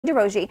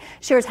DeRogie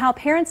shares how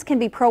parents can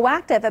be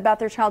proactive about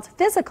their child's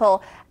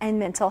physical and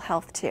mental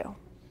health too.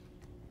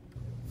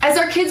 As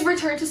our kids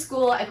return to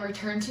school and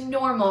return to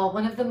normal,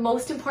 one of the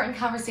most important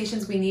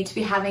conversations we need to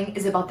be having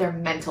is about their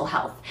mental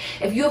health.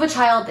 If you have a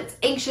child that's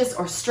anxious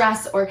or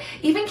stressed, or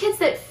even kids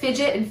that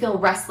fidget and feel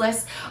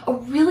restless, a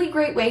really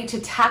great way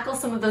to tackle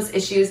some of those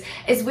issues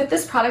is with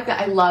this product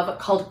that I love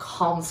called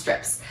Calm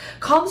Strips.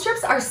 Calm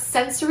Strips are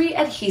sensory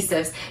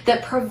adhesives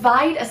that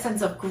provide a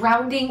sense of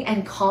grounding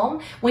and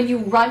calm when you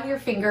run your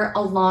finger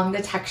along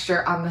the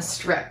texture on the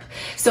strip.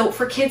 So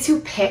for kids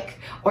who pick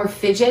or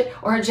fidget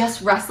or are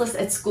just restless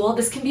at school,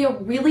 this can be a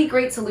really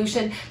great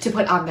solution to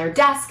put on their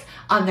desk,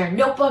 on their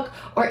notebook,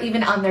 or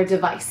even on their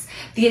device.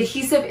 The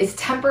adhesive is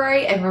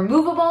temporary and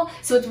removable,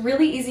 so it's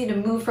really easy to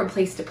move from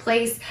place to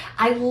place.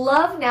 I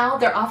love now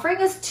they're offering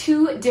us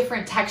 2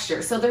 different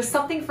textures, so there's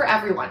something for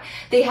everyone.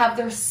 They have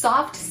their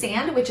soft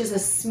sand, which is a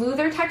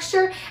smoother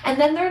texture, and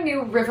then their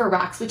new River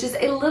Rocks, which is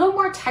a little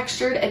more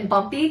textured and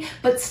bumpy,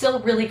 but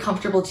still really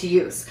comfortable to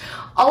use.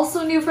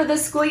 Also new for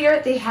this school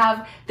year, they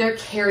have their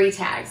carry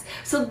tags.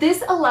 So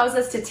this allows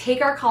us to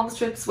take our Calm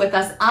Strips with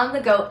us on the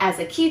go as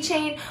a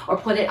keychain or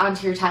put it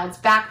onto your child's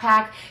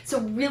backpack.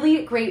 So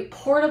really great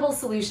portable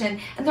solution,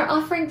 and they're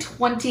offering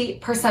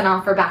 20%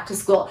 off for back to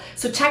school.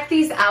 So check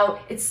these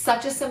out. It's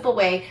such a simple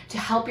way to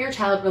help your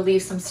child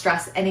relieve some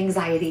stress and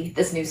anxiety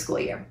this new school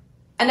year.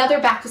 Another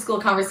back to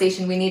school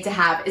conversation we need to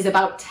have is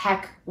about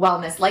tech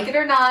wellness. Like it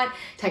or not,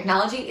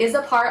 technology is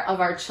a part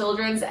of our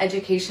children's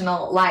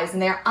educational lives,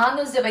 and they're on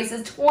those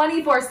devices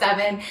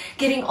 24/7,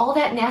 getting all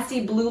that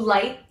nasty blue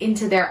light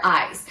into their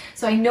eyes.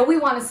 So I know we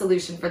want a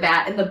solution for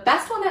that, and the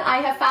best one that I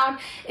have found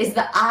is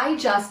the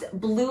iJust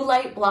blue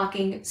light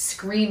blocking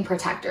screen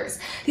protectors.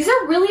 These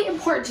are really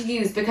important to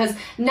use because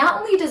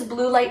not only does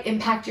blue light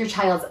impact your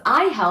child's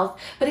eye health,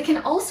 but it can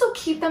also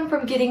keep them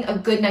from getting a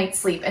good night's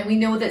sleep, and we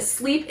know that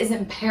sleep is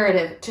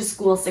imperative to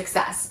school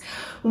success.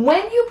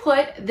 When you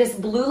put this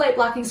blue light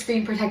blocking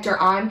screen protector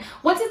on,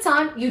 once it's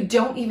on, you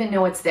don't even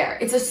know it's there.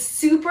 It's a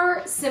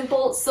super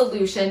simple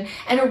solution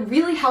and a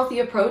really healthy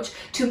approach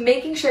to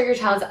making sure your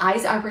child's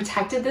eyes are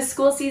protected this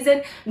school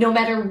season, no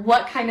matter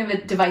what kind of a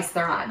device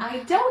they're on. I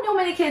don't know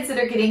many kids that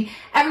are getting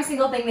every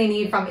single thing they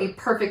need from a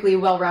perfectly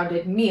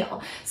well-rounded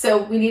meal.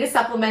 So we need a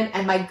supplement,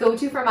 and my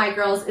go-to for my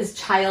girls is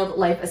Child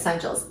Life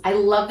Essentials. I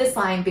love this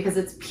line because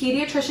it's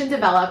pediatrician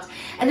developed,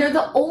 and they're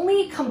the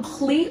only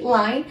complete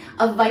line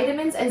of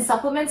vitamins and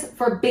supplements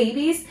for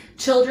babies,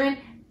 children,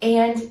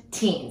 and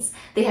teens.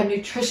 They have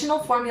nutritional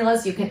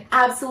formulas you can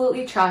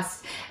absolutely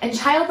trust, and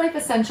Child Life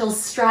Essentials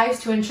strives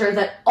to ensure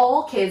that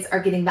all kids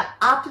are getting the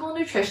optimal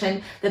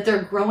nutrition that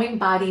their growing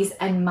bodies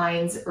and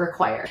minds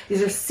require.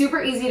 These are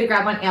super easy to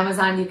grab on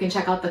Amazon. You can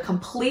check out the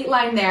complete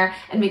line there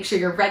and make sure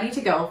you're ready to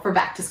go for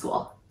back to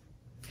school.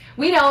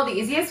 We know the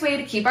easiest way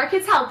to keep our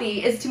kids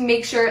healthy is to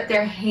make sure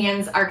their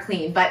hands are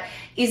clean, but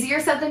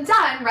easier said than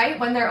done, right,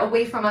 when they're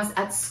away from us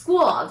at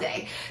school all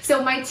day.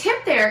 So my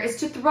tip there is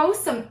to throw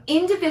some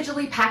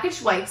individually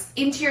packaged wipes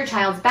into your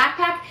child's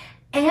backpack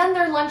and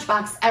their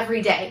lunchbox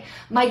every day.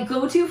 My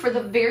go-to for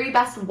the very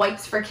best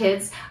wipes for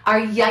kids are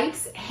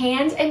Yipes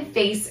hand and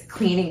face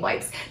cleaning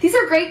wipes. These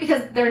are great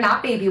because they're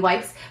not baby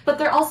wipes, but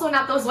they're also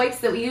not those wipes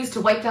that we use to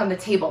wipe down the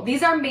table.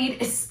 These are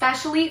made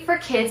especially for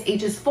kids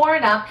ages 4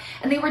 and up,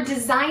 and they were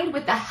designed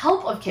with the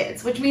help of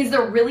kids, which means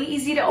they're really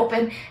easy to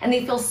open and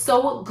they feel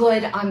so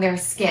good on their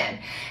skin.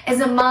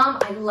 As a mom,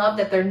 I love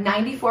that they're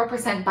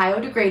 94%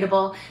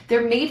 biodegradable.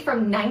 They're made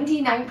from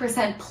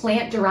 99%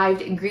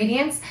 plant-derived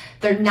ingredients.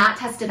 They're not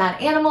tested on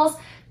animals,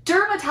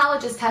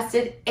 dermatologist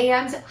tested,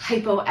 and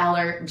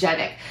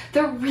hypoallergenic.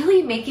 They're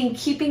really making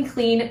keeping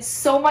clean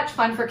so much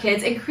fun for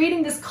kids and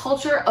creating this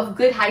culture of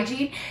good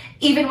hygiene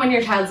even when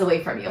your child's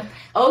away from you.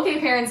 Okay,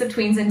 parents of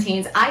tweens and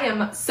teens, I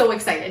am so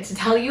excited to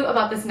tell you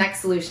about this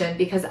next solution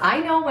because I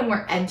know when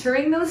we're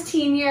entering those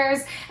teen years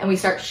and we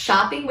start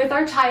shopping with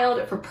our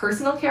child for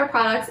personal care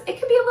products, it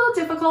can be a little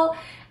difficult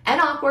and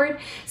awkward.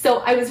 So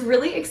I was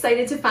really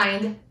excited to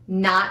find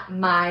Not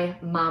My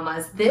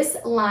Mama's. This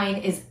line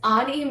is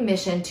on a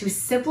mission to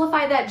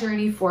simplify that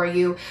journey for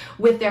you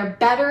with their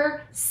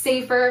better,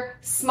 safer,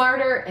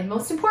 smarter, and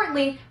most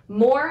importantly,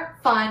 more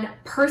fun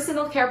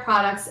personal care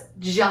products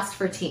just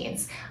for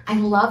teens. I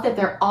love that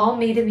they're all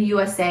made in the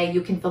USA.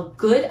 You can feel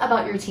good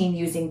about your teen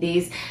using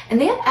these, and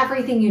they have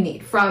everything you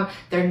need, from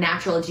their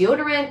natural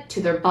deodorant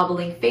to their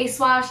bubbling face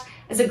wash.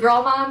 As a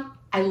girl mom,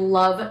 I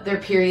love their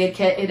period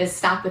kit. It is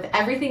stocked with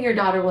everything your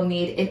daughter will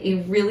need in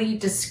a really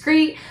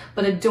discreet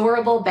but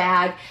adorable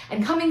bag.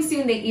 And coming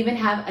soon, they even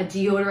have a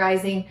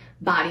deodorizing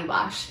body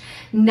wash.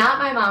 Not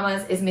My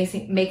Mama's is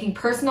making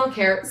personal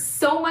care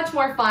so much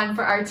more fun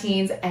for our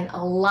teens and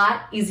a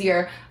lot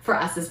easier for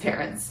us as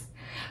parents.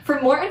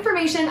 For more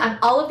information on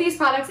all of these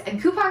products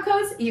and coupon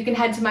codes, you can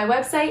head to my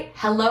website,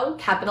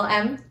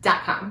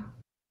 hellocapitалm.com.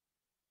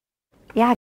 Yeah.